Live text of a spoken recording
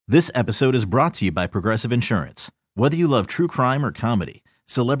This episode is brought to you by Progressive Insurance. Whether you love true crime or comedy,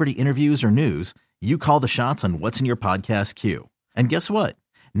 celebrity interviews or news, you call the shots on what's in your podcast queue. And guess what?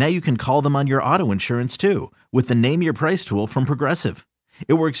 Now you can call them on your auto insurance too with the Name Your Price tool from Progressive.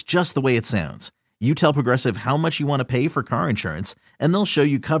 It works just the way it sounds. You tell Progressive how much you want to pay for car insurance, and they'll show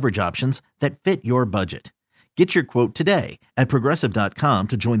you coverage options that fit your budget. Get your quote today at Progressive.com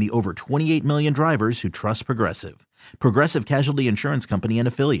to join the over 28 million drivers who trust Progressive. Progressive Casualty Insurance Company and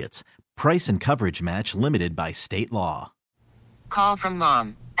Affiliates. Price and coverage match limited by state law. Call from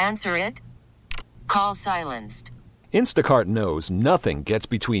mom. Answer it. Call silenced. Instacart knows nothing gets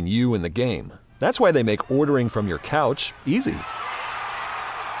between you and the game. That's why they make ordering from your couch easy.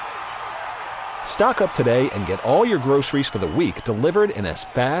 Stock up today and get all your groceries for the week delivered in as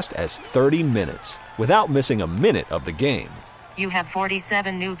fast as 30 minutes without missing a minute of the game. You have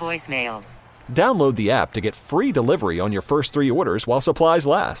 47 new voicemails. Download the app to get free delivery on your first 3 orders while supplies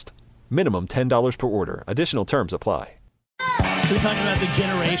last. Minimum $10 per order. Additional terms apply. We're talking about the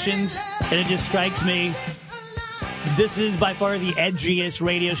generations, and it just strikes me. This is by far the edgiest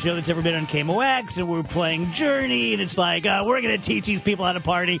radio show that's ever been on KMOX, and we're playing Journey, and it's like, we're going to teach these people how to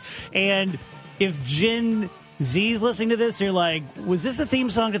party. And if Gen Z's listening to this, they're like, was this the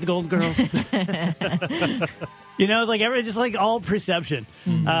theme song to the Golden Girls? You know, like just like all perception.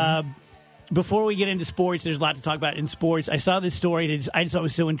 Mm-hmm. Before we get into sports, there's a lot to talk about in sports. I saw this story, and I just thought it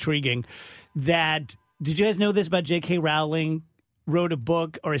was so intriguing that, did you guys know this about J.K. Rowling wrote a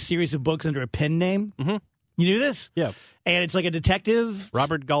book or a series of books under a pen name? Mm-hmm. You knew this? Yeah. And it's like a detective.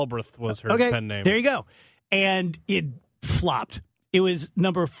 Robert Galbraith was her pen name. There you go. And it flopped. It was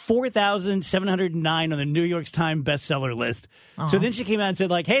number 4,709 on the New York Times bestseller list. Uh-huh. So then she came out and said,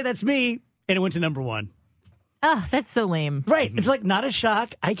 like, hey, that's me. And it went to number 1. Oh, that's so lame. Right. It's like not a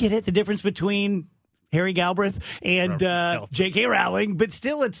shock. I get it. The difference between Harry Galbraith and J.K. Rowling. But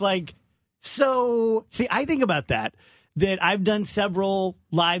still, it's like, so, see, I think about that I've done several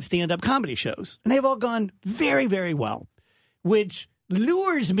live stand-up comedy shows. And they've all gone very, very well, which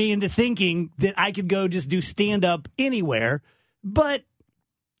lures me into thinking that I could go just do stand-up anywhere. But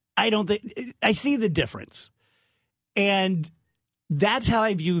I don't think, I see the difference. And that's how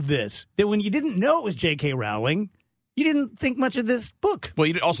I view this. That when you didn't know it was J.K. Rowling, you didn't think much of this book. Well,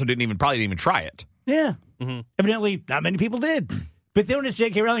 you also probably didn't even try it. Yeah. Mm-hmm. Evidently, not many people did. But then when it's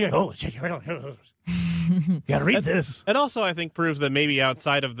J.K. Rowling, you're like, oh, it's J.K. Rowling. You got to read this. It also, I think, proves that maybe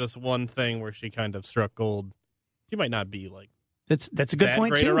outside of this one thing where she kind of struck gold, she might not be like that's a good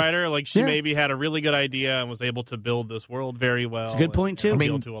point, great too. A writer. Like, she maybe had a really good idea and was able to build this world very well. It's a good point, too. I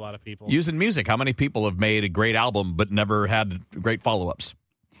mean, to a lot of people. Using music, how many people have made a great album but never had great follow-ups?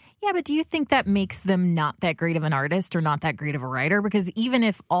 Yeah, but do you think that makes them not that great of an artist or not that great of a writer? Because even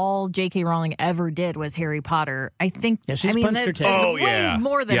if all J.K. Rowling ever did was Harry Potter, I think she's punched her tail. That's way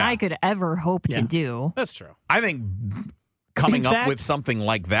more than I could ever hope to do. That's true. I think coming up with something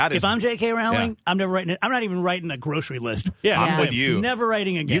like that is... If I'm J.K. Rowling, I'm never writing it. I'm not even writing a grocery list. Yeah, I'm with you. Never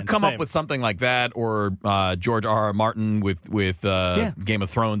writing again. You come up with something like that, or George R.R. Martin with Game of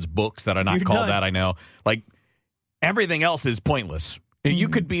Thrones books that are not called that, I know. Like, everything else is pointless. Mm-hmm. You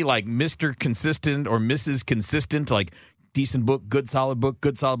could be like Mr. Consistent or Mrs. Consistent, like decent book, good solid book,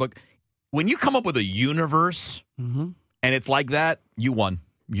 good solid book. When you come up with a universe and it's like that, you won.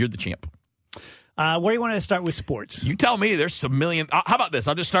 You're the champ. Where do you want to start with sports? You tell me. There's some million. How about this?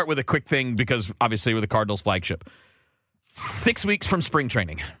 I'll just start with a quick thing because obviously we're the Cardinals flagship. 6 weeks from spring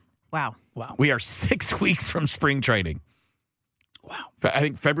training. Wow. We are 6 weeks from spring training. Wow. I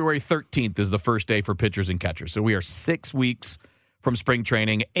think February 13th is the first day for pitchers and catchers. So we are 6 weeks from spring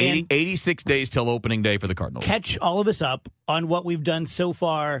training, 86 days till opening day for the Cardinals. Catch all of us up on what we've done so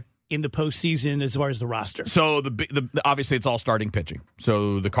far in the postseason as far as the roster. So obviously it's all starting pitching.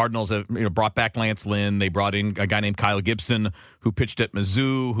 So the Cardinals have brought back Lance Lynn. They brought in a guy named Kyle Gibson who pitched at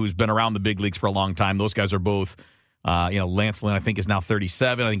Mizzou, who's been around the big leagues for a long time. Those guys are both, Lance Lynn I think is now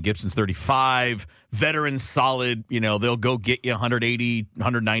 37. I think Gibson's 35. Veterans, solid. They'll go get you 180,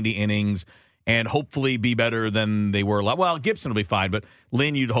 190 innings. And hopefully be better than they were. Well, Gibson will be fine, but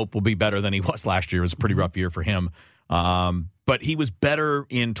Lynn, you'd hope, will be better than he was last year. It was a pretty rough year for him. But he was better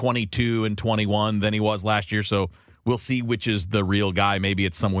in 22 and 21 than he was last year, so we'll see which is the real guy. Maybe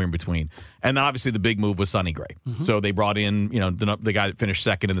it's somewhere in between. And then obviously the big move was Sonny Gray. Mm-hmm. So they brought in the guy that finished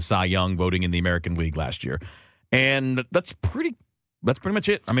second in the Cy Young voting in the American League last year. And that's pretty much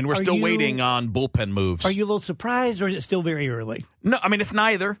it. I mean, we're still waiting on bullpen moves. Are you a little surprised, or is it still very early? No, I mean, it's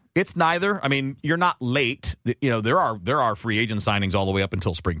neither. I mean, you're not late. There are free agent signings all the way up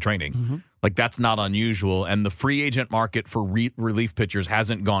until spring training. Mm-hmm. Like, that's not unusual. And the free agent market for relief pitchers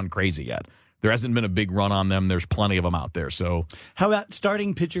hasn't gone crazy yet. There hasn't been a big run on them. There's plenty of them out there. So, how about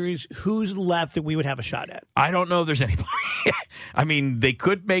starting pitchers? Who's left that we would have a shot at? I don't know if there's anybody. I mean, they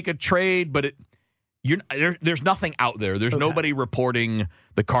could make a trade, but there's nothing out there. There's nobody reporting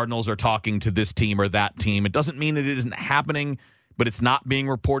the Cardinals are talking to this team or that team. It doesn't mean that it isn't happening, but it's not being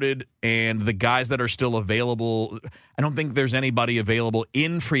reported. And the guys that are still available, I don't think there's anybody available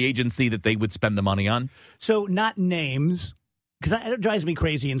in free agency that they would spend the money on. So not names, because it drives me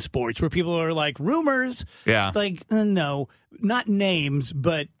crazy in sports where people are like, rumors. Yeah. Like, no, not names,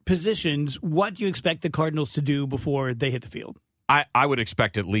 but positions. What do you expect the Cardinals to do before they hit the field? I would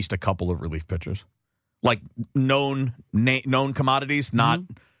expect at least a couple of relief pitchers. Like known commodities, not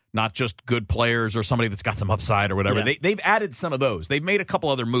just good players or somebody that's got some upside or whatever. Yeah. They've added some of those. They've made a couple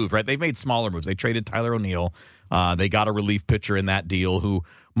other moves, right? They've made smaller moves. They traded Tyler O'Neill. They got a relief pitcher in that deal who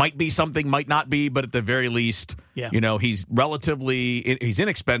might be something, might not be, but at the very least, he's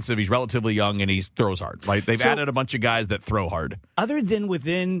inexpensive, he's relatively young, and he throws hard. Like they've added a bunch of guys that throw hard. Other than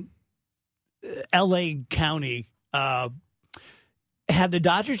within L.A. County, have the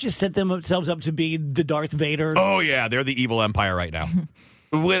Dodgers just set themselves up to be the Darth Vader? Oh, yeah. They're the evil empire right now.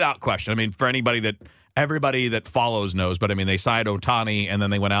 Without question. I mean, for everybody that follows knows, but I mean, they signed Ohtani, and then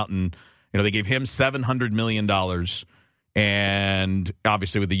they went out and, they gave him $700 million, and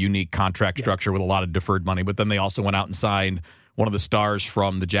obviously with a unique contract structure with a lot of deferred money. But then they also went out and signed one of the stars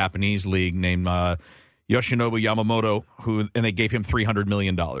from the Japanese league named Yoshinobu Yamamoto, and they gave him $300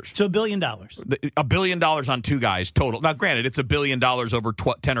 million. So $1 billion. $1 billion on two guys total. Now, granted, it's $1 billion over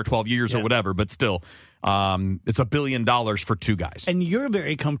 10 or 12 years or whatever, but still, it's $1 billion for two guys. And you're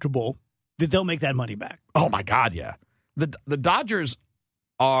very comfortable that they'll make that money back. Oh, my God, yeah. The Dodgers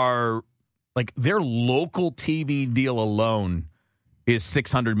are, like, their local TV deal alone is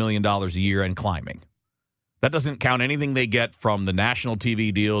 $600 million a year and climbing. That doesn't count anything they get from the national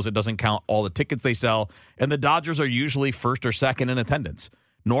TV deals. It doesn't count all the tickets they sell. And the Dodgers are usually first or second in attendance.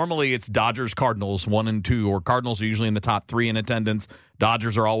 Normally, it's Dodgers-Cardinals 1 and 2, or Cardinals are usually in the top 3 in attendance.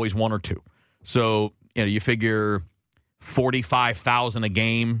 Dodgers are always 1 or 2. So, you figure $45,000 a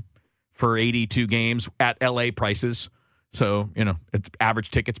game for 82 games at LA prices. So, it's average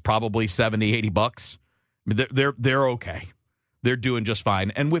tickets probably $70, $80. I mean, they're okay. They're doing just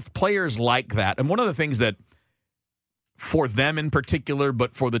fine. And with players like that, and one of the things that for them in particular,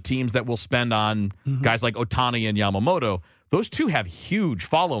 but for the teams that will spend on guys like Ohtani and Yamamoto, those two have huge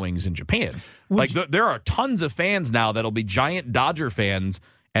followings in Japan. There are tons of fans now that'll be giant Dodger fans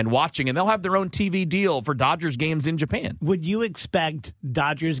and watching, and they'll have their own TV deal for Dodgers games in Japan. Would you expect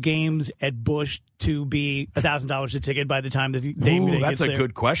Dodgers games at Busch to be $1,000 a ticket by the time that that's a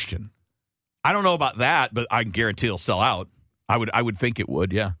good question. I don't know about that, but I can guarantee it'll sell out. I would think it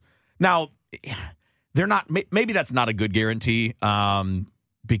would, yeah. Now, they're not. Maybe that's not a good guarantee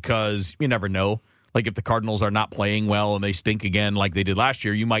because you never know. Like if the Cardinals are not playing well and they stink again like they did last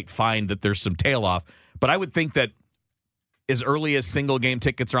year, you might find that there's some tail off. But I would think that as early as single game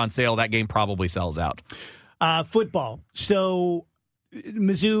tickets are on sale, that game probably sells out. Football. So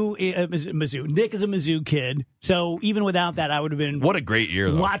Mizzou. Nick is a Mizzou kid. So even without that, I would have been what a great year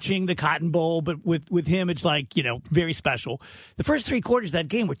though. Watching the Cotton Bowl. But with him, it's like very special. The first 3 quarters of that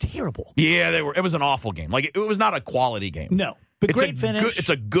game were terrible. Yeah, they were. It was an awful game. Like it was not a quality game. No, but great finish. It's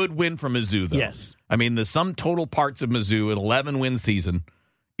a good win for Mizzou though. Yes, I mean the sum total parts of Mizzou, an 11-win season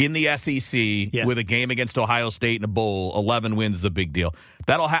in the SEC with a game against Ohio State in a bowl. 11 wins is a big deal.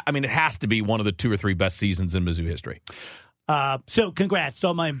 It has to be one of the 2 or 3 best seasons in Mizzou history. So congrats to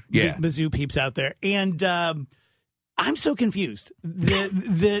all my Mizzou peeps out there. And I'm so confused.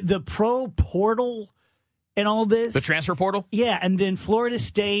 The pro portal and all this. The transfer portal? Yeah, and then Florida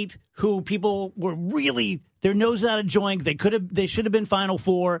State, who people were really their nose out of joint. They should have been Final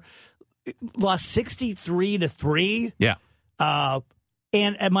Four. Lost 63-3. Yeah.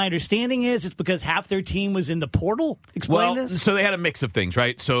 And my understanding is it's because half their team was in the portal. Explain this. So they had a mix of things,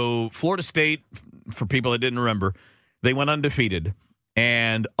 right? So Florida State, for people that didn't remember, they went undefeated,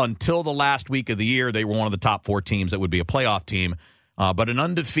 and until the last week of the year, they were one of the top 4 teams that would be a playoff team. But an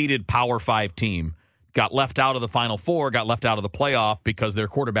undefeated Power 5 team got left out of the Final Four, got left out of the playoff because their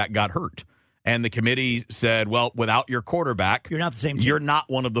quarterback got hurt. And the committee said, well, without your quarterback, you're not the same team. You're not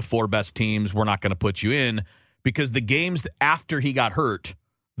one of the 4 best teams. We're not going to put you in because the games after he got hurt,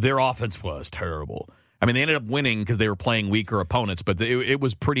 their offense was terrible. I mean, they ended up winning because they were playing weaker opponents, but it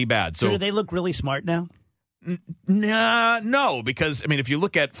was pretty bad. So do they look really smart now? No, because, I mean, if you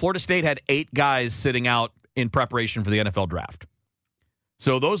look at Florida State had 8 guys sitting out in preparation for the NFL draft.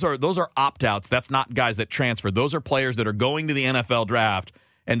 So those are opt-outs. That's not guys that transfer. Those are players that are going to the NFL draft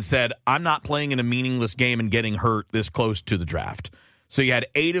and said, I'm not playing in a meaningless game and getting hurt this close to the draft. So you had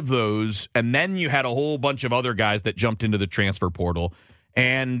 8 of those, and then you had a whole bunch of other guys that jumped into the transfer portal.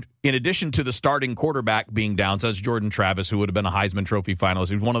 And in addition to the starting quarterback being down, so that's Jordan Travis, who would have been a Heisman Trophy finalist.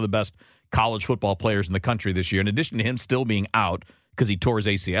 He was one of the best college football players in the country this year. In addition to him still being out because he tore his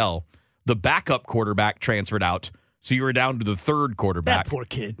ACL, the backup quarterback transferred out. So you were down to the third quarterback. That poor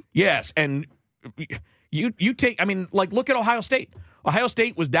kid. Yes, and you take, I mean, like, look at Ohio State. Ohio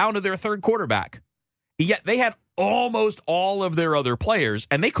State was down to their third quarterback. Yet they had almost all of their other players,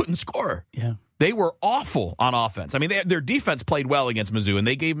 and they couldn't score. Yeah. They were awful on offense. I mean, their defense played well against Mizzou, and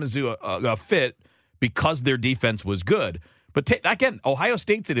they gave Mizzou a fit because their defense was good. But again, Ohio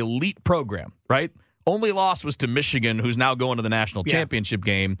State's an elite program, right? Only loss was to Michigan, who's now going to the national championship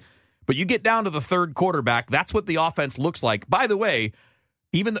game. But you get down to the third quarterback, that's what the offense looks like. By the way,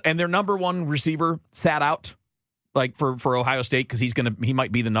 and their number one receiver sat out, like for Ohio State, because he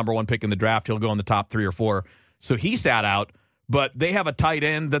might be the number one pick in the draft. He'll go in the top 3 or 4. So he sat out. But they have a tight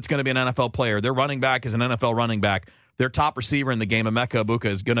end that's going to be an NFL player. Their running back is an NFL running back. Their top receiver in the game, Emeka Egbuka,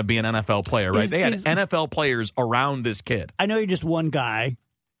 is going to be an NFL player, right? They had NFL players around this kid. I know you're just one guy,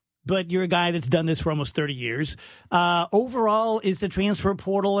 but you're a guy that's done this for almost 30 years. Overall, is the transfer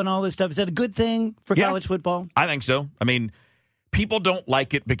portal and all this stuff, is that a good thing for college football? I think so. I mean, people don't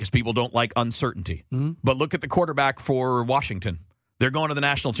like it because people don't like uncertainty. Mm-hmm. But look at the quarterback for Washington. They're going to the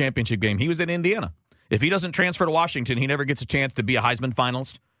national championship game. He was in Indiana. If he doesn't transfer to Washington, he never gets a chance to be a Heisman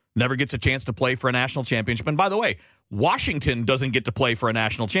finalist, never gets a chance to play for a national championship. And by the way, Washington doesn't get to play for a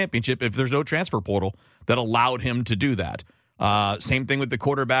national championship if there's no transfer portal that allowed him to do that. Same thing with the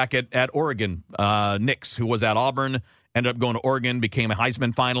quarterback at Oregon, Nix, who was at Auburn, ended up going to Oregon, became a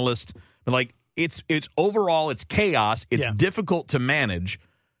Heisman finalist. But like, it's overall, it's chaos. It's difficult to manage.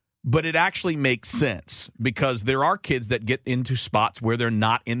 But it actually makes sense because there are kids that get into spots where they're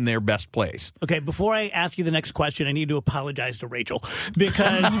not in their best place. Okay, before I ask you the next question, I need to apologize to Rachel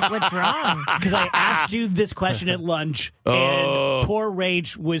because what's wrong? Because I asked you this question at lunch, and poor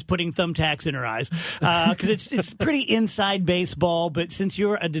Rach was putting thumbtacks in her eyes because it's pretty inside baseball. But since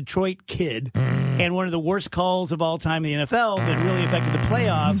you're a Detroit kid and one of the worst calls of all time in the NFL that really affected the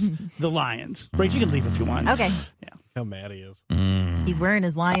playoffs, the Lions. Rach, you can leave if you want. Okay. Yeah. How mad he is. He's wearing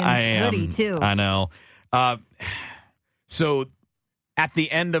his Lions hoodie, too. I know. So at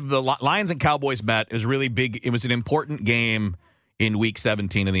the end of the Lions and Cowboys met, it was really big. It was an important game in Week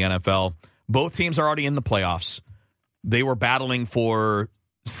 17 of the NFL. Both teams are already in the playoffs. They were battling for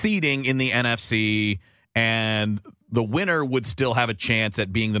seeding in the NFC, and the winner would still have a chance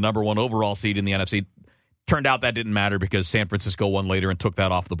at being the number 1 overall seed in the NFC. Turned out that didn't matter because San Francisco won later and took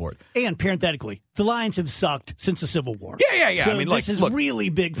that off the board. And parenthetically, the Lions have sucked since the Civil War. Yeah. So I mean, this is really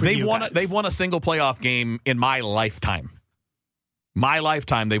big for you guys. They've won a single playoff game in my lifetime. My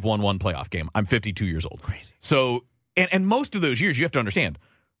lifetime, they've won 1 playoff game. I'm 52 years old. Crazy. So, and most of those years, you have to understand,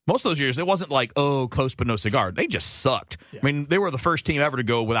 most of those years, it wasn't like, close but no cigar. They just sucked. Yeah. I mean, they were the first team ever to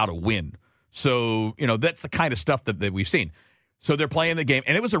go without a win. So, that's the kind of stuff that we've seen. So they're playing the game,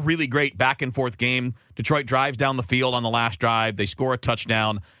 and it was a really great back-and-forth game. Detroit drives down the field on the last drive. They score a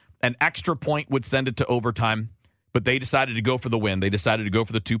touchdown. An extra point would send it to overtime, but they decided to go for the win. They decided to go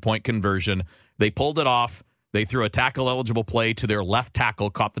for the 2-point conversion. They pulled it off. They threw a tackle-eligible play to their left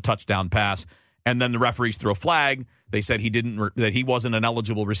tackle, caught the touchdown pass, and then the referees threw a flag. They said that he wasn't an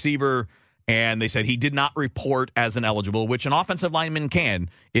eligible receiver, and they said he did not report as an eligible, which an offensive lineman can.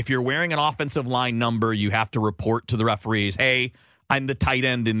 If you're wearing an offensive line number, you have to report to the referees, hey, I'm the tight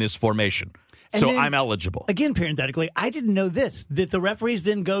end in this formation, so I'm eligible. Again, parenthetically, I didn't know this, that the referees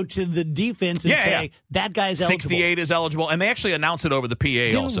then go to the defense and say, that guy's eligible. 68 is eligible, and they actually announce it over the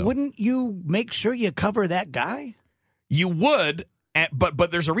PA also. Wouldn't you make sure you cover that guy? You would,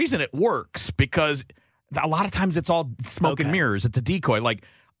 but there's a reason it works, because a lot of times it's all smoke and mirrors. It's a decoy. Like,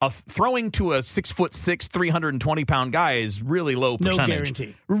 throwing to a 6'6", 320-pound guy is really low percentage. No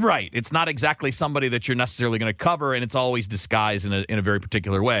guarantee. Right. It's not exactly somebody that you're necessarily going to cover, and it's always disguised in a very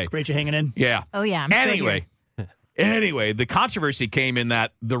particular way. Great, you hanging in? Yeah. Oh, yeah. I'm Anyway, the controversy came in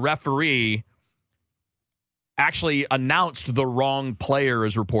that the referee actually announced the wrong player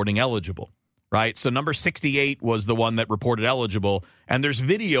as reporting eligible. Right? So number 68 was the one that reported eligible, and there's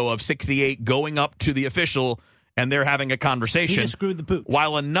video of 68 going up to the official, and they're having a conversation. He just screwed the pooch.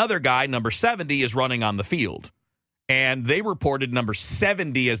 While another guy, number 70, is running on the field. And they reported number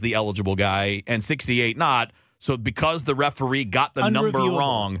 70 as the eligible guy and 68 not. So because the referee got the number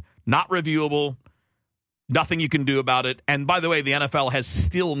wrong, not reviewable, nothing you can do about it. And by the way, the NFL has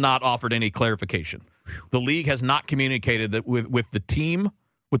still not offered any clarification. The league has not communicated that with the team,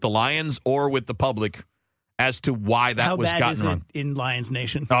 with the Lions, or with the public as to why that was gotten How bad wrong. is it in Lions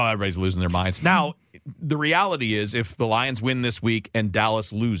Nation? Oh, everybody's losing their minds. Now, the reality is if the Lions win this week and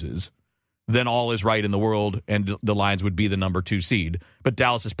Dallas loses, then all is right in the world and the Lions would be the number 2 seed. But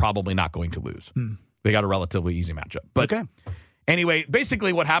Dallas is probably not going to lose. They got a relatively easy matchup. But okay. Anyway,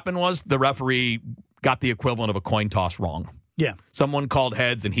 basically what happened was the referee got the equivalent of a coin toss wrong. Yeah. Someone called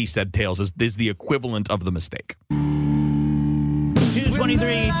heads and he said tails is the equivalent of the mistake.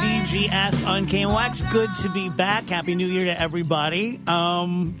 223 DGS on KMOX. Good to be back. Happy New Year to everybody.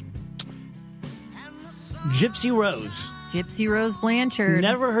 Gypsy Rose. Gypsy Rose Blanchard.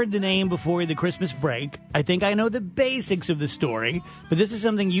 Never heard the name before the Christmas break. I think I know the basics of the story, but this is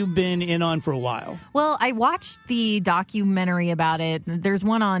something you've been in on for a while. Well, I watched the documentary about it. There's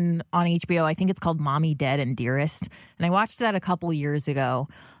one on HBO. I think it's called Mommy, Dead, and Dearest. And I watched that a couple years ago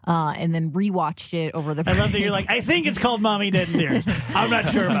and then rewatched it over the break. I love that you're like, I think it's called Mommy, Dead, and Dearest. I'm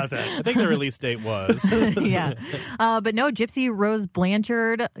not sure about that. I think the release date was. Yeah. But no, Gypsy Rose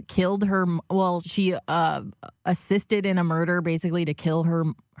Blanchard killed her. Well, she assisted in a murder basically to kill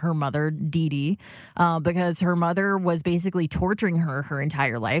her mother, Dee Dee, because her mother was basically torturing her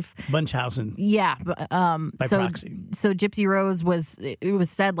entire life. Munchausen. Yeah. By proxy. So Gypsy Rose it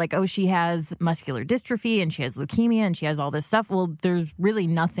was said like, oh, she has muscular dystrophy and she has leukemia and she has all this stuff. Well, there's really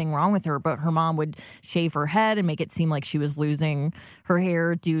nothing wrong with her, but her mom would shave her head and make it seem like she was losing her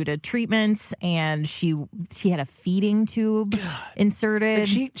hair due to treatments, and she had a feeding tube inserted.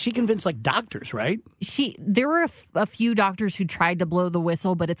 Like she convinced like doctors, right? There were a few doctors who tried to blow the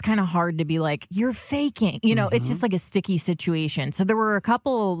whistle, but it's kind of hard to be like, you're faking. You know, It's just like a sticky situation. So there were a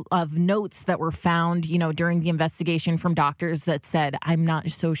couple of notes that were found, during the investigation from doctors that said, I'm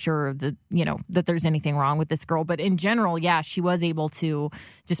not so sure that, that there's anything wrong with this girl. But in general, yeah, she was able to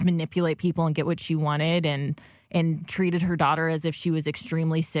just manipulate people and get what she wanted and treated her daughter as if she was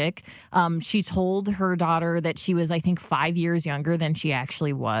extremely sick. She told her daughter that she was, I think, 5 years younger than she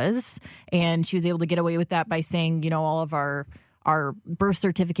actually was. And she was able to get away with that by saying, all of our birth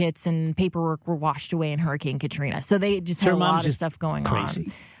certificates and paperwork were washed away in Hurricane Katrina. So they just had a lot of stuff going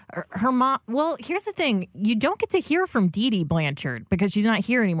on. Her mom, well, here's the thing. You don't get to hear from Dee Dee Blanchard because she's not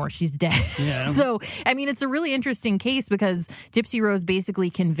here anymore. She's dead. Yeah. So, I mean, it's a really interesting case because Gypsy Rose basically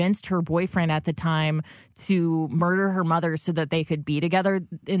convinced her boyfriend at the time to murder her mother so that they could be together.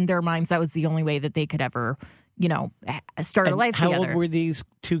 In their minds, that was the only way that they could ever, start a life together. How old were these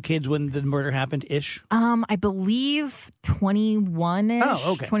two kids when the murder happened-ish? I believe 21-ish.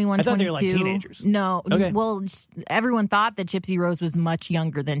 Oh, okay. 21, I thought 22. they were like teenagers. No. Okay. Well, everyone thought that Gypsy Rose was much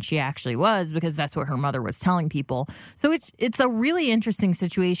younger than she actually was because that's what her mother was telling people. So it's a really interesting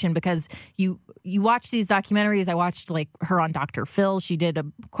situation because you watch these documentaries. I watched like her on Dr. Phil. She did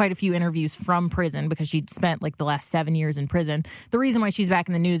quite a few interviews from prison because she'd spent like the last 7 years in prison. The reason why she's back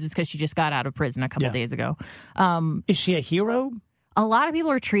in the news is because she just got out of prison a couple days ago. Is she a hero? A lot of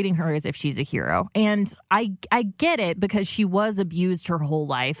people are treating her as if she's a hero. And I get it because she was abused her whole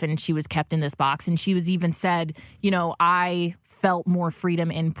life and she was kept in this box. And she was even said, I felt more freedom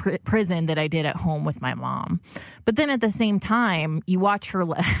in prison than I did at home with my mom. But then at the same time, you watch her.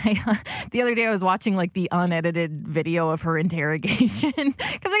 The other day I was watching like the unedited video of her interrogation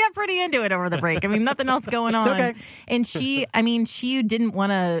because I got pretty into it over the break. I mean, nothing else going on. Okay. And she didn't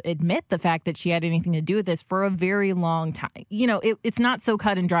want to admit the fact that she had anything to do with this for a very long time. It's not so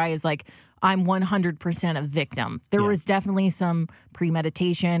cut and dry as like, I'm 100% a victim. There was definitely some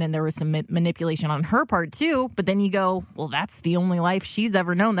premeditation and there was some manipulation on her part too. But then you go, well, that's the only life she's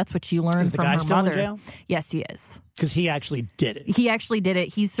ever known. That's what she learned from her still mother. In jail? Yes, he is. Because he actually did it. He actually did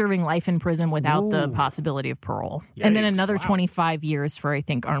it. He's serving life in prison without the possibility of parole. And then another 25 years for, I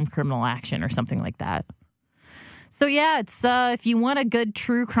think, armed criminal action or something like that. So, yeah, it's if you want a good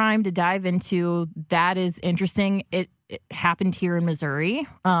true crime to dive into, that is interesting. It happened here in Missouri.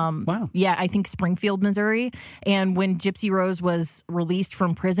 Wow. Yeah, I think Springfield, Missouri. And when Gypsy Rose was released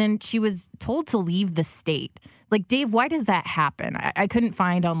from prison, she was told to leave the state. Like, Dave, why does that happen? I couldn't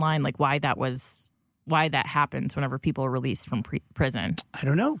find online, like, why that happens whenever people are released from prison. I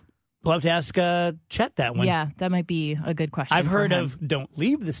don't know. We'll have to ask Chet that one. Yeah, that might be a good question. I've heard of don't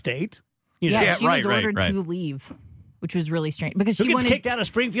leave the state. She was ordered to leave, which was really strange because Who gets kicked out of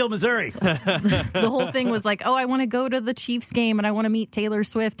Springfield, Missouri? The whole thing was like, oh, I want to go to the Chiefs game and I want to meet Taylor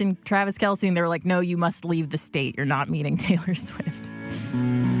Swift and Travis Kelce. And they were like, no, you must leave the state. You're not meeting Taylor Swift.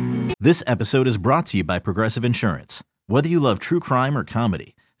 This episode is brought to you by Progressive Insurance. Whether you love true crime or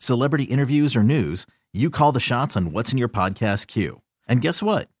comedy, celebrity interviews or news, you call the shots on what's in your podcast queue. And guess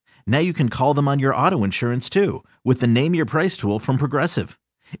what? Now you can call them on your auto insurance too with the Name Your Price tool from Progressive.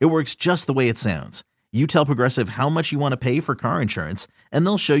 It works just the way it sounds. You tell Progressive how much you want to pay for car insurance, and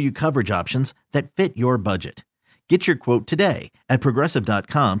they'll show you coverage options that fit your budget. Get your quote today at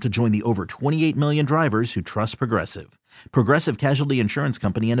Progressive.com to join the over 28 million drivers who trust Progressive. Progressive Casualty Insurance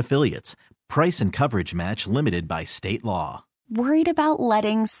Company and Affiliates. Price and coverage match limited by state law. Worried about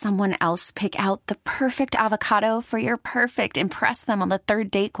letting someone else pick out the perfect avocado for your perfect impress them on the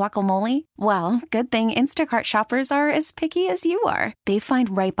third date guacamole? Well, good thing Instacart shoppers are as picky as you are. They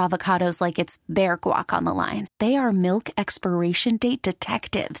find ripe avocados like it's their guac on the line. They are milk expiration date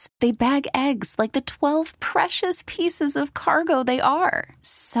detectives. They bag eggs like the 12 precious pieces of cargo they are.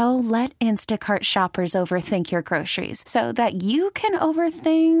 So let Instacart shoppers overthink your groceries so that you can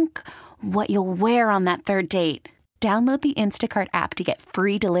overthink what you'll wear on that third date. Download the Instacart app to get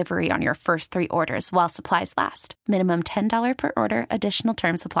free delivery on your first 3 orders while supplies last. Minimum $10 per order. Additional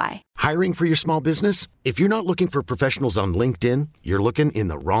terms apply. Hiring for your small business? If you're not looking for professionals on LinkedIn, you're looking in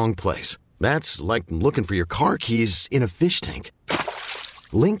the wrong place. That's like looking for your car keys in a fish tank.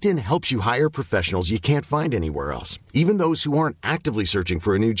 LinkedIn helps you hire professionals you can't find anywhere else, even those who aren't actively searching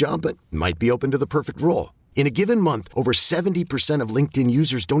for a new job but might be open to the perfect role. In a given month, over 70% of LinkedIn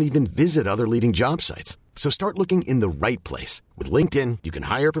users don't even visit other leading job sites. So start looking in the right place. With LinkedIn, you can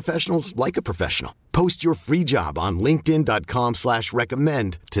hire professionals like a professional. Post your free job on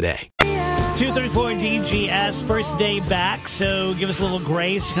linkedin.com/recommend today. 234 DGS, first day back, so give us a little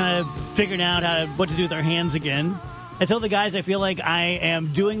grace, kind of figuring out what to do with our hands again. I told the guys I feel like I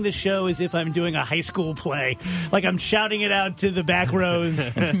am doing the show as if I'm doing a high school play. Like I'm shouting it out to the back rows.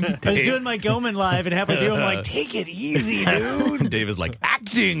 I was doing my Goman live, and halfway through I'm like, take it easy, dude. Dave is like,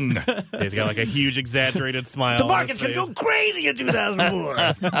 acting. He's got like a huge exaggerated smile. The market's going to go crazy in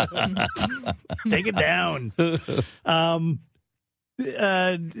 2004. Take it down.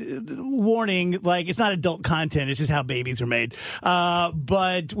 Warning, like it's not adult content. It's just how babies are made.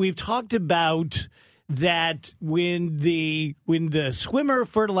 But we've talked about that when the swimmer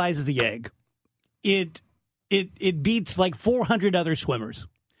fertilizes the egg, it beats like 400 other swimmers.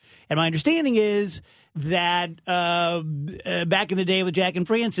 And my understanding is that back in the day with Jack and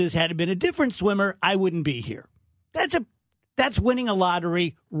Francis, had it been a different swimmer, I wouldn't be here. That's winning a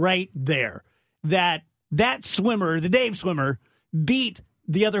lottery right there. That swimmer, the Dave swimmer, beat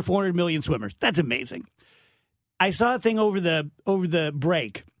the other 400 million swimmers. That's amazing. I saw a thing over the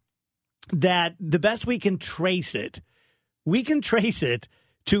break that the best we can trace it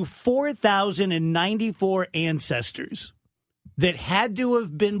to 4,094 ancestors that had to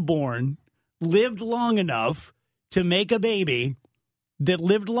have been born, lived long enough to make a baby, that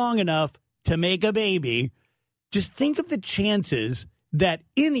lived long enough to make a baby. Just think of the chances that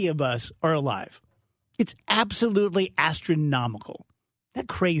any of us are alive. It's absolutely astronomical. That's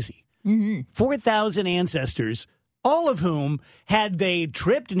crazy. 4,000 ancestors, all of whom, had they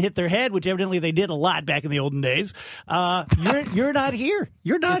tripped and hit their head, which evidently they did a lot back in the olden days, you're not here.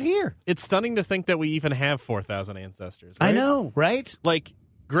 You're not here. It's stunning to think that we even have 4,000 ancestors. Right? I know, right? Like,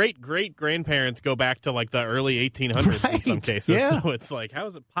 great-great-grandparents go back to, like, the early 1800s in some cases. Yeah. So it's like, how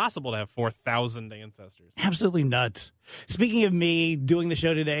is it possible to have 4,000 ancestors? Absolutely nuts. Speaking of me doing the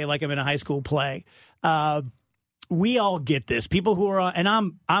show today like I'm in a high school play, we all get this. People who are, and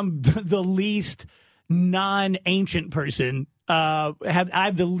I'm the least non-ancient person. I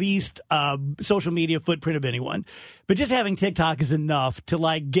have the least social media footprint of anyone, but just having TikTok is enough to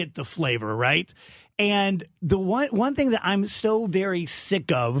like get the flavor, right? And the one thing that I'm so very sick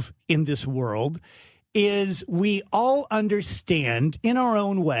of in this world is we all understand in our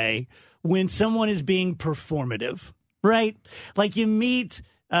own way when someone is being performative, right? Like you meet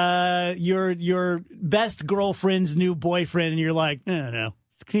your best girlfriend's new boyfriend, and you're like, no.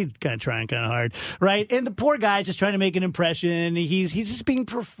 He's kind of trying kind of hard, right? And the poor guy's just trying to make an impression. He's just being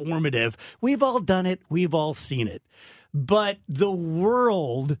performative. We've all done it. We've all seen it. But the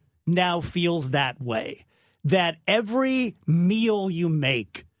world now feels that way, that every meal you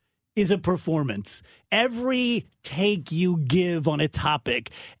make is a performance. Every take you give on a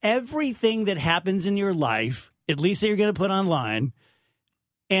topic, everything that happens in your life, at least that you're going to put online,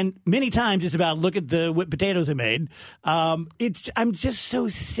 and many times it's about, look at the whipped potatoes I made. I'm just so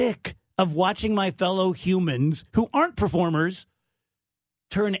sick of watching my fellow humans who aren't performers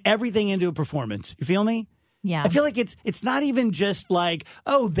turn everything into a performance. You feel me? Yeah. I feel like it's not even just like,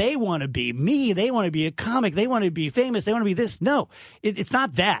 oh, they want to be me. They want to be a comic. They want to be famous. They want to be this. No, it's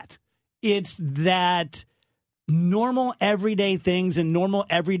not that. It's that normal everyday things and normal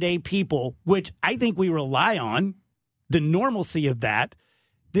everyday people, which I think we rely on, the normalcy of that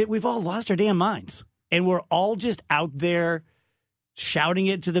we've all lost our damn minds. And we're all just out there shouting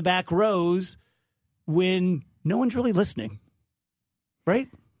it to the back rows when no one's really listening. Right?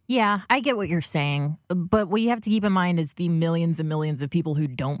 Yeah, I get what you're saying, but what you have to keep in mind is the millions and millions of people who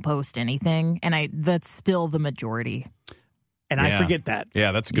don't post anything, and that's still the majority. And I forget that.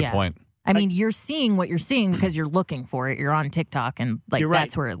 Yeah, that's a good point. I mean, you're seeing what you're seeing because you're looking for it. You're on TikTok, and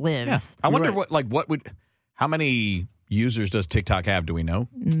that's where it lives. Yeah. I wonder how many users does TikTok have? Do we know?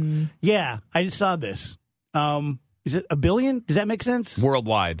 Yeah, I just saw this. Is it 1 billion? Does that make sense?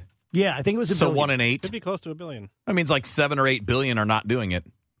 Worldwide. Yeah, I think it was 1 billion. So 1 in 8? Could be close to 1 billion. That means like 7 or 8 billion are not doing it.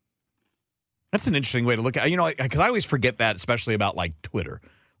 That's an interesting way to look at it. Because I always forget that, especially about like Twitter.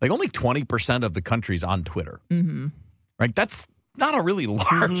 Like only 20% of the country's on Twitter. Mm-hmm. Right? That's not a really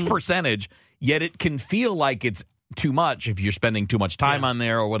large percentage, yet it can feel like it's too much if you're spending too much time on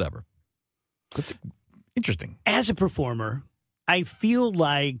there or whatever. That's interesting. As a performer, I feel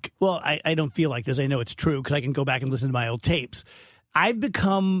like, well, I don't feel like this. I know it's true because I can go back and listen to my old tapes. I've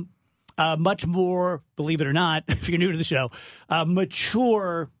become much more, believe it or not, if you're new to the show,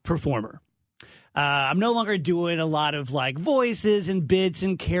 mature performer. I'm no longer doing a lot of like voices and bits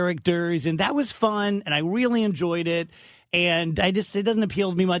and characters, and that was fun, and I really enjoyed it. And it doesn't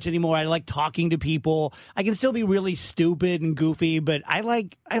appeal to me much anymore. I like talking to people. I can still be really stupid and goofy, but I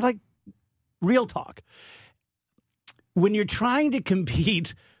like real talk. When you're trying to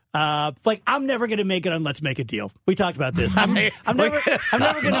compete, I'm never going to make it on Let's Make a Deal. We talked about this. I'm never going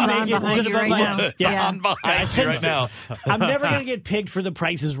to make it. Right now. I'm never going to get picked for The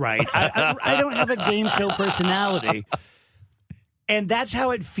Price is Right. I don't have a game show personality. And that's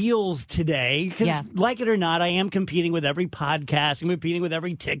how it feels today. Because, like it or not, I am competing with every podcast. I'm competing with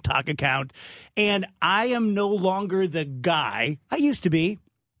every TikTok account. And I am no longer the guy I used to be.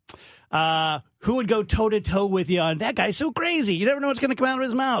 Who would go toe-to-toe with you on, that guy's so crazy. You never know what's going to come out of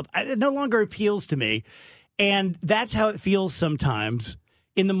his mouth. It no longer appeals to me. And that's how it feels sometimes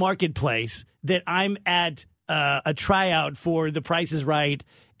in the marketplace, that I'm at a tryout for The Price is Right,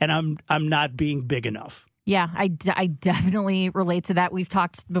 and I'm not being big enough. Yeah, I definitely relate to that. We've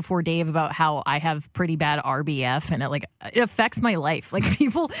talked before, Dave, about how I have pretty bad RBF, and it affects my life. Like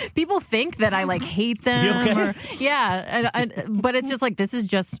people think that I like hate them. You okay? But it's just like, this is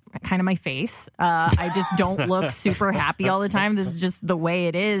just kind of my face. I just don't look super happy all the time. This is just the way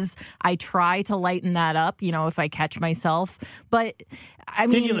it is. I try to lighten that up, if I catch myself. But I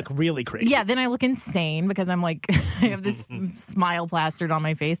mean, then you look really crazy. Yeah, then I look insane because I'm like, I have this smile plastered on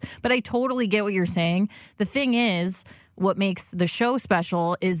my face. But I totally get what you're saying. The thing is, what makes the show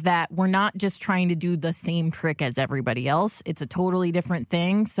special is that we're not just trying to do the same trick as everybody else. It's a totally different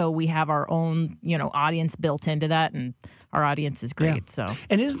thing. So we have our own, audience built into that, and our audience is great. Yeah. So,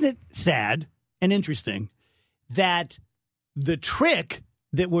 and isn't it sad and interesting that the trick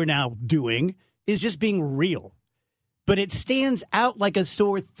that we're now doing is just being real? But it stands out like a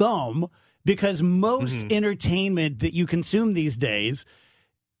sore thumb because most entertainment that you consume these days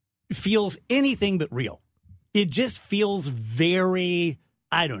feels anything but real. It just feels very,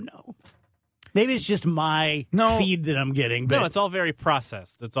 I don't know. Maybe it's just my feed that I'm getting. But no, it's all very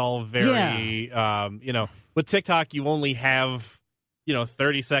processed. It's all very, with TikTok, you only have,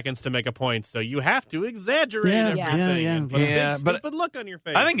 30 seconds to make a point. So you have to exaggerate everything. And put a big, stupid look on your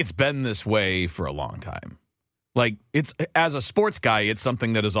face. I think it's been this way for a long time. Like, it's, as a sports guy, it's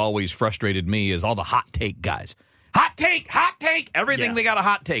something that has always frustrated me is all the hot take guys. Hot take. Everything they got a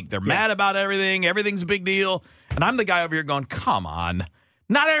hot take. They're mad about everything. Everything's a big deal. And I'm the guy over here going, come on.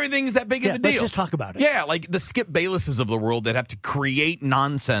 Not everything's that big of a deal. Let's just talk about it. Yeah, like the Skip Baylesses of the world that have to create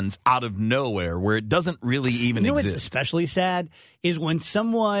nonsense out of nowhere where it doesn't really even exist. What's especially sad is when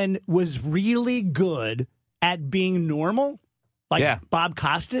someone was really good at being normal, like Bob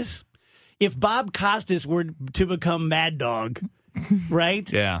Costas. If Bob Costas were to become Mad Dog, right?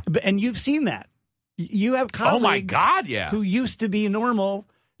 Yeah. And you've seen that. You have colleagues who used to be normal.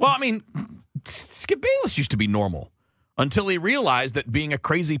 Well, I mean, Skip Bayless used to be normal until he realized that being a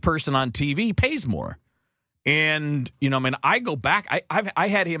crazy person on TV pays more. And, I go back. I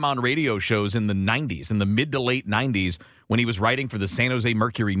had him on radio shows in the 90s, in the mid to late 90s, when he was writing for the San Jose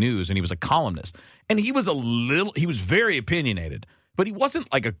Mercury News, and he was a columnist. And he was very opinionated, but he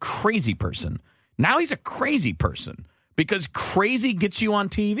wasn't like a crazy person. Now he's a crazy person because crazy gets you on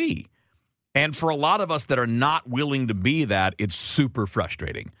TV. And for a lot of us that are not willing to be that, it's super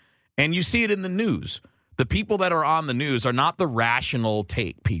frustrating. And you see it in the news. The people that are on the news are not the rational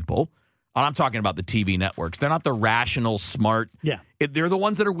take people. I'm talking about the TV networks. They're not the rational, smart. Yeah. They're the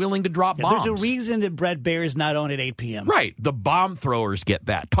ones that are willing to drop bombs. There's a reason that Brett Baer is not on at 8 p.m. Right. The bomb throwers get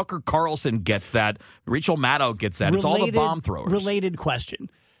that. Tucker Carlson gets that. Rachel Maddow gets that. It's all the bomb throwers. Related question.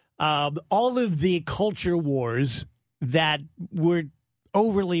 All of the culture wars that we're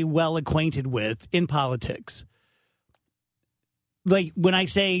overly well acquainted with in politics. like when I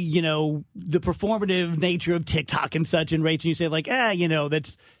say, the performative nature of TikTok and such, and Rachel, you say like,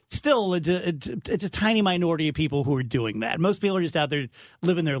 that's still, it's a tiny minority of people who are doing that. Most people are just out there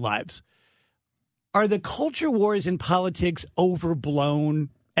living their lives. Are the culture wars in politics overblown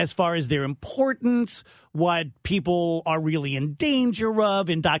as far as their importance, what people are really in danger of,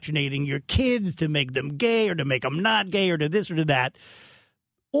 indoctrinating your kids to make them gay or to make them not gay or to this or to that?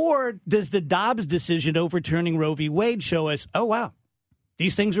 Or does the Dobbs decision overturning Roe v. Wade show us, oh, wow,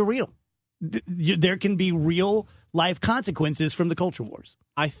 these things are real? There can be real life consequences from the culture wars.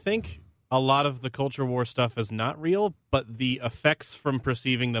 I think a lot of the culture war stuff is not real, but the effects from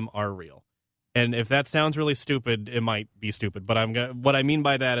perceiving them are real. And if that sounds really stupid, it might be stupid. But what I mean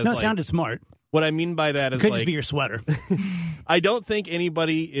by that is it sounded smart. What I mean by that is could just be your sweater. I don't think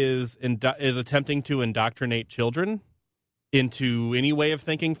anybody is attempting to indoctrinate children into any way of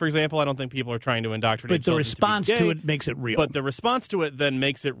thinking, for example. I don't think people are trying to indoctrinate But the response to it makes it real. But the response to it then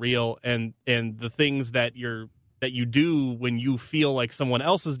makes it real, and the things that you do when you feel like someone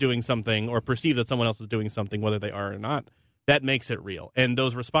else is doing something or perceive that someone else is doing something, whether they are or not, that makes it real. And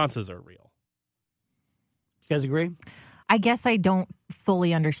those responses are real. You guys agree? I guess I don't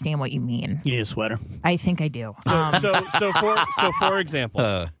fully understand what you mean. You need a sweater. I think I do. So for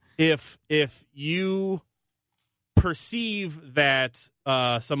example, if you perceive that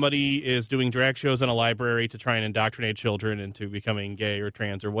somebody is doing drag shows in a library to try and indoctrinate children into becoming gay or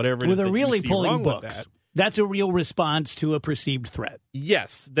trans or whatever it is, they're really you see pulling wrong books. With that, that's a real response to a perceived threat.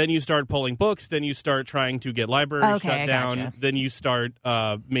 Yes. Then you start pulling books. Then you start trying to get libraries shut down. Gotcha. Then you start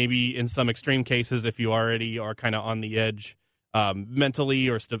maybe in some extreme cases, if you already are kind of on the edge mentally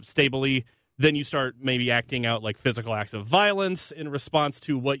or stably, then you start maybe acting out like physical acts of violence in response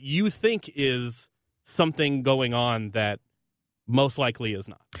to what you think is something going on that most likely is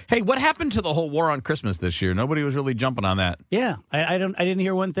not. Hey, what happened to the whole war on Christmas this year? Nobody was really jumping on that. Yeah, I didn't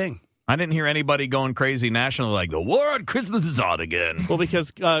hear one thing. I didn't hear anybody going crazy nationally like the war on Christmas is on again. Well,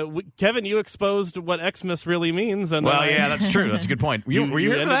 because Kevin, you exposed what Xmas really means, and yeah, that's true. That's a good point. Were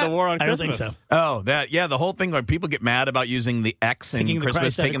you ended that? the war on Christmas? I don't think so. Oh, the whole thing where people get mad about using the X in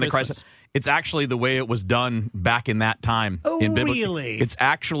Christmas, taking the Christ. It's actually the way it was done back in that time. Oh, in really? It's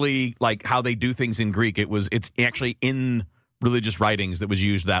actually like how they do things in Greek. It's actually in religious writings that was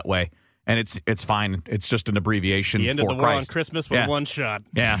used that way. And it's fine. It's just an abbreviation. He ended for the war Christ. on Christmas with one shot.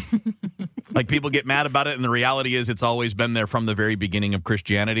 Yeah. Like people get mad about it, and the reality is it's always been there from the very beginning of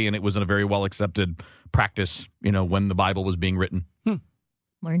Christianity, and it was a very well accepted practice, when the Bible was being written.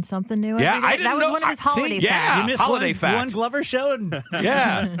 Learned something new. Yeah, every day. I didn't that was know. one of his holiday facts. Yeah, You missed holiday facts. one Glover show.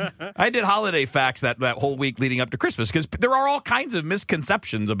 Yeah, I did holiday facts that whole week leading up to Christmas because there are all kinds of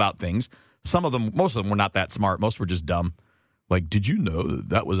misconceptions about things. Most of them were not that smart. Most were just dumb. Like, did you know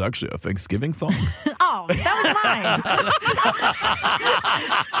that was actually a Thanksgiving song? Oh, that was mine.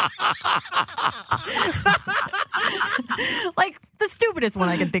 Like, the stupidest one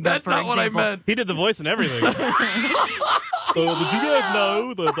I can think of. That's not what I meant. He did the voice and everything. Did you guys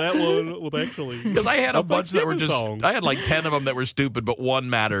know that one was actually... Because I had a bunch that were just... Song. I had like 10 of them that were stupid, but one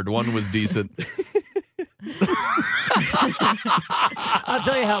mattered. One was decent. I'll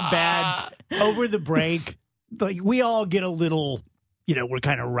tell you how bad, over the break, like we all get a little... we're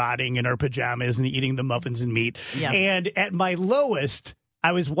kind of rotting in our pajamas and eating the muffins and meat. Yeah. And at my lowest,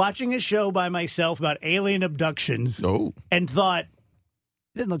 I was watching a show by myself about alien abductions and thought,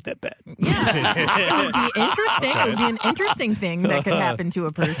 it didn't look that bad. Yeah. It would be interesting. It would be an interesting thing that could happen to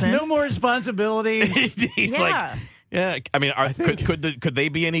a person. No more responsibility. He's like, yeah. I mean, could they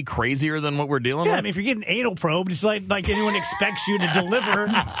be any crazier than what we're dealing with? I mean, if you're getting anal probed, it's like anyone expects you to deliver.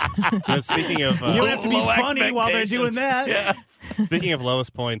 Speaking of... you don't have to be funny while they're doing that. Yeah. Speaking of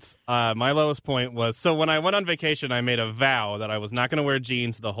lowest points, my lowest point was, so when I went on vacation, I made a vow that I was not going to wear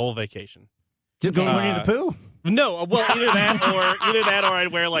jeans the whole vacation. Just go to Winnie the Pooh? No, well, either that or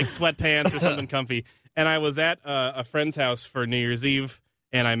I'd wear like sweatpants or something comfy. And I was at a friend's house for New Year's Eve,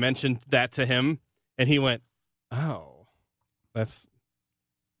 and I mentioned that to him, and he went, "Oh, that's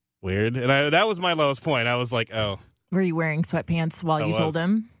weird." And that was my lowest point. I was like, "Oh." Were you wearing sweatpants while you told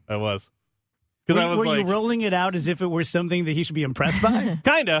him? I was. Were you rolling it out as if it were something that he should be impressed by?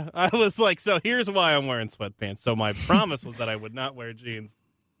 Kinda. I was like, so here's why I'm wearing sweatpants. So my promise was that I would not wear jeans.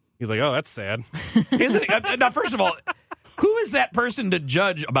 He's like, oh, that's sad. Isn't it? Now, first of all, who is that person to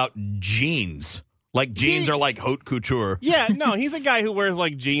judge about jeans? Like jeans are like haute couture. Yeah, no, he's a guy who wears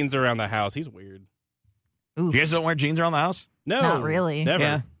like jeans around the house. He's weird. Oof. You guys don't wear jeans around the house? No. Not really. Never.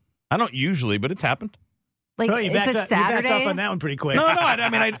 Yeah. I don't usually, but it's happened. Like, you it's a Saturday. You backed off on that one pretty quick. No. I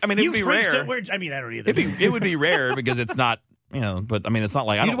mean, it'd be rare. I mean, I don't either. It would be rare because it's not but I mean, it's not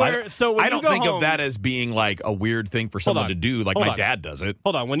like I don't think of that as being like a weird thing for someone to do. Like my dad does it.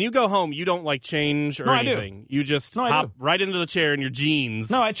 Hold on. When you go home, you don't like change or anything. You just hop right into the chair in your jeans.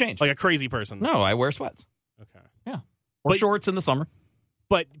 No, I change like a crazy person. No, I wear sweats. Okay. Yeah. Or shorts in the summer.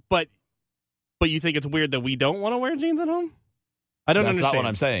 But you think it's weird that we don't want to wear jeans at home? I don't understand. That's not what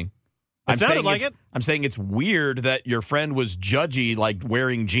I'm saying. It sounded like it. I'm saying it's weird that your friend was judgy, like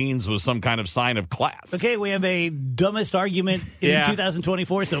wearing jeans was some kind of sign of class. Okay, we have a dumbest argument in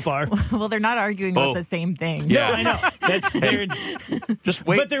 2024 so far. Well, they're not arguing about the same thing. Yeah, no, I know. Just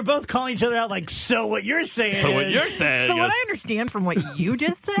wait. But they're both calling each other out like, so what you're saying is... So what I understand from what you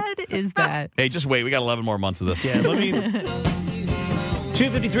just said is that... Hey, just wait. We got 11 more months of this. Yeah, let me...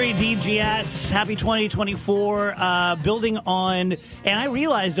 253 DGS, happy 2024, building on, and I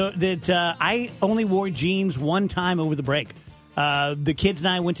realized that I only wore jeans one time over the break. The kids and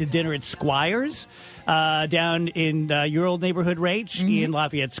I went to dinner at Squires down in your old neighborhood, Rach, in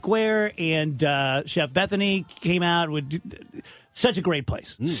Lafayette Square, and Chef Bethany came out with such a great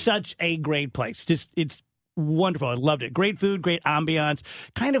place. Such a great place. Just, it's wonderful. I loved it. Great food, great ambiance,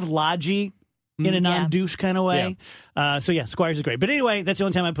 kind of lodgy. In a non-douche kind of way. Yeah. Squires is great. But anyway, that's the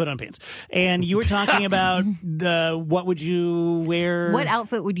only time I put on pants. And you were talking about what would you wear? What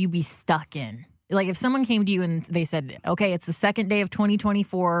outfit would you be stuck in? Like if someone came to you and they said, okay, it's the second day of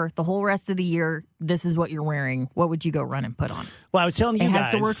 2024, the whole rest of the year, this is what you're wearing. What would you go run and put on? Well, I was telling you guys. It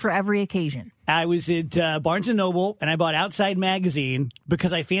has to work for every occasion. I was at Barnes & Noble, and I bought Outside Magazine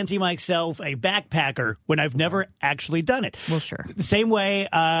because I fancy myself a backpacker when I've never actually done it. Well, sure. The same way,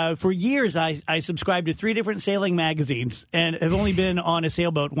 for years, I subscribed to 3 different sailing magazines and have only been on a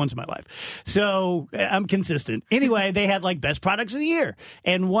sailboat once in my life. So I'm consistent. Anyway, they had, like, best products of the year.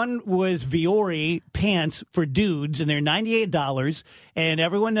 And one was Vuori pants for dudes, and they're $98. And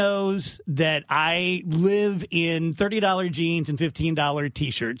everyone knows that I live in $30 jeans and $15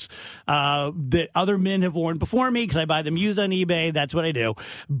 T-shirts that other men have worn before me because I buy them used on eBay. That's what I do.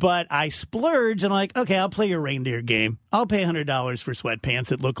 But I splurge and I'm like, okay, I'll play your reindeer game. I'll pay $100 for sweatpants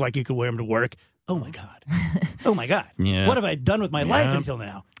that look like you could wear them to work. Oh, my God. Oh, my God. Yeah. What have I done with my life until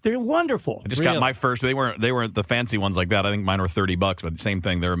now? They're wonderful. I just got my first. They weren't the fancy ones like that. I think mine were $30, but same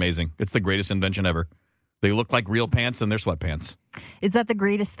thing. They're amazing. It's the greatest invention ever. They look like real pants and they're sweatpants. Is that the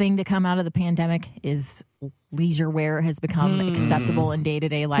greatest thing to come out of the pandemic? Is leisure wear has become acceptable in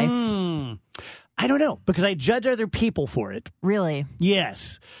day-to-day life? I don't know, because I judge other people for it. Really?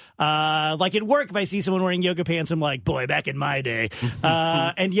 Yes. Like at work, if I see someone wearing yoga pants, I'm like, boy, back in my day.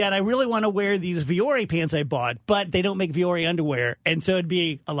 And yet I really want to wear these Vuori pants I bought, but they don't make Vuori underwear, and so it'd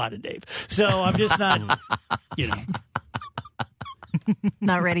be a lot of Dave. So I'm just not,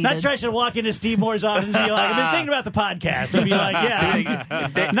 Not ready. Not sure I should walk into Steve Moore's office and be like, I've been thinking about the podcast. And be like,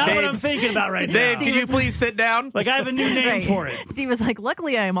 not Dave, what I'm thinking about right now. Dave, can you please sit down? Like, I have a new name for it. Steve was like,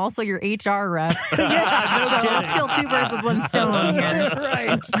 luckily, I am also your HR rep. Yeah, so let's kill 2 birds with 1 stone here.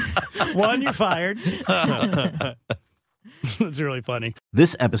 Right. 1, you're fired. That's really funny.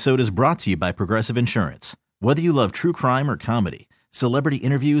 This episode is brought to you by Progressive Insurance. Whether you love true crime or comedy, celebrity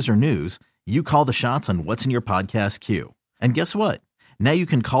interviews or news, you call the shots on what's in your podcast queue. And guess what? Now you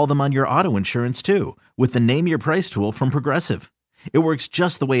can call them on your auto insurance, too, with the Name Your Price tool from Progressive. It works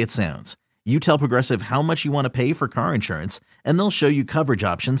just the way it sounds. You tell Progressive how much you want to pay for car insurance, and they'll show you coverage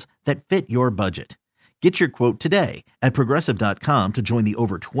options that fit your budget. Get your quote today at Progressive.com to join the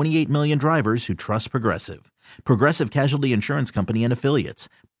over 28 million drivers who trust Progressive. Progressive Casualty Insurance Company and Affiliates.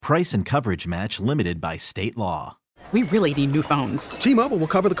 Price and coverage match limited by state law. We really need new phones. T-Mobile will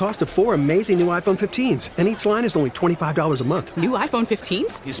cover the cost of 4 amazing new iPhone 15s, and each line is only $25 a month. New iPhone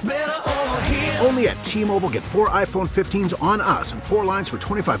 15s? It's better over here. Only at T-Mobile, get 4 iPhone 15s on us and 4 lines for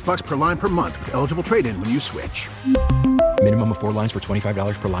 $25 per line per month with eligible trade-in when you switch. Minimum of 4 lines for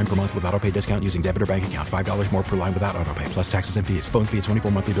 $25 per line per month with autopay discount using debit or bank account. $5 more per line without autopay, plus taxes and fees. Phone fee at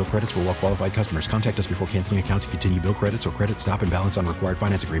 24 monthly bill credits for well-qualified customers. Contact us before canceling account to continue bill credits or credit stop and balance on required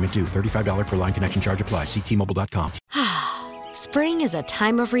finance agreement due. $35 per line connection charge applies. See T-Mobile.com. Spring is a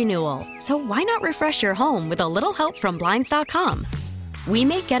time of renewal, so why not refresh your home with a little help from Blinds.com? We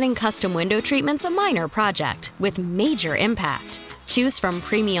make getting custom window treatments a minor project with major impact. Choose from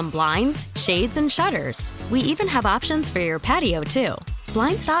premium blinds, shades, and shutters. We even have options for your patio, too.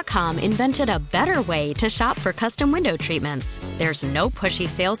 Blinds.com invented a better way to shop for custom window treatments. There's no pushy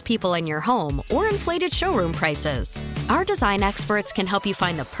salespeople in your home or inflated showroom prices. Our design experts can help you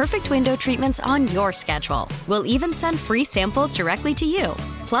find the perfect window treatments on your schedule. We'll even send free samples directly to you.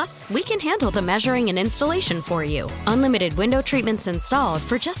 Plus, we can handle the measuring and installation for you. Unlimited window treatments installed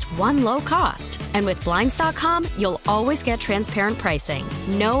for just one low cost. And with Blinds.com, you'll always get transparent pricing.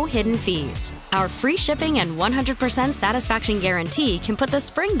 No hidden fees. Our free shipping and 100% satisfaction guarantee can put the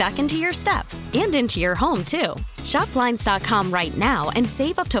spring back into your step and into your home, too. Shop Blinds.com right now and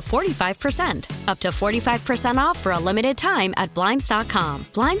save up to 45%. Up to 45% off for a limited time at Blinds.com.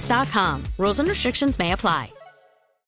 Blinds.com. Rules and restrictions may apply.